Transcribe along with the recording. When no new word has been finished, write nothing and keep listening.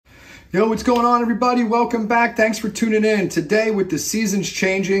Yo, what's going on, everybody? Welcome back. Thanks for tuning in. Today, with the seasons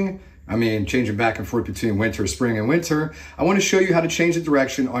changing back and forth between winter, spring, and winter, I want to show you how to change the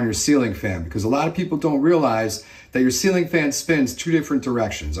direction on your ceiling fan, because a lot of people don't realize that your ceiling fan spins two different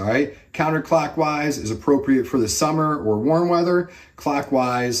directions, all right? Counterclockwise is appropriate for the summer or warm weather.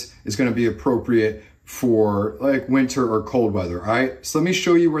 Clockwise is going to be appropriate for like winter or cold weather, all right? So let me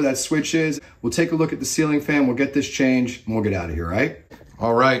show you where that switch is. We'll take a look at the ceiling fan, we'll get this changed, and we'll get out of here, all right?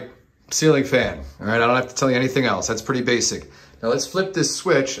 All right, ceiling fan, all right? I don't have to tell you anything else. That's pretty basic. Now let's flip this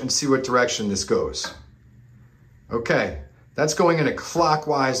switch and see what direction this goes. Okay, that's going in a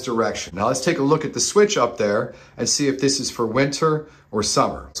clockwise direction. Now let's take a look at the switch up there and see if this is for winter or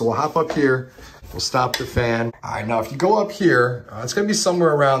summer. So we'll hop up here, we'll stop the fan. All right, now if you go up here, it's gonna be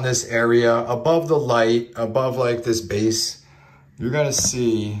somewhere around this area, above the light, above like this base, you're gonna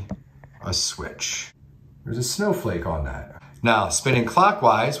see a switch. There's a snowflake on that. Now, spinning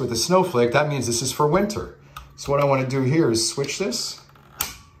clockwise with a snowflake, that means this is for winter. So what I want to do here is switch this.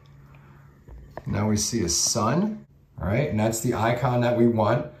 Now we see a sun, all right? And that's the icon that we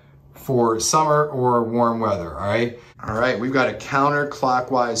want for summer or warm weather, all right? All right, we've got a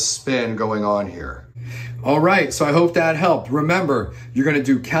counterclockwise spin going on here. All right, so I hope that helped. Remember, you're gonna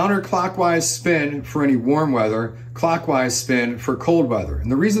do counterclockwise spin for any warm weather, clockwise spin for cold weather.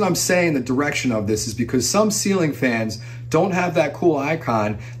 And the reason I'm saying the direction of this is because some ceiling fans don't have that cool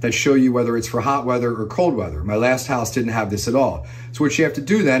icon that show you whether it's for hot weather or cold weather. My last house didn't have this at all. So what you have to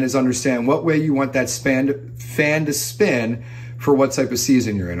do then is understand what way you want that fan to spin for what type of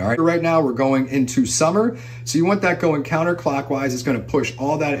season you're in, all right? Right now, we're going into summer, so you want that going counterclockwise. It's gonna push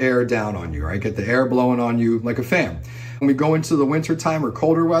all that air down on you, right? Get the air blowing on you like a fan. When we go into the winter time or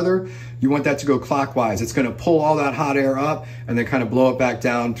colder weather, you want that to go clockwise. It's gonna pull all that hot air up and then kind of blow it back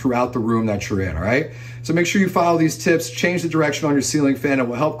down throughout the room that you're in, all right? So make sure you follow these tips, change the direction on your ceiling fan. It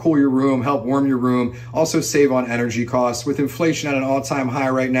will help cool your room, help warm your room, also save on energy costs. With inflation at an all-time high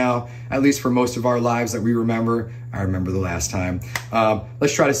right now, at least for most of our lives that we remember, I remember the last time,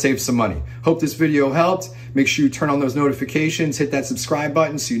 let's try to save some money. Hope this video helped. Make sure you turn on those notifications, hit that subscribe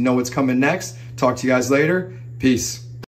button so you know what's coming next. Talk to you guys later. Peace.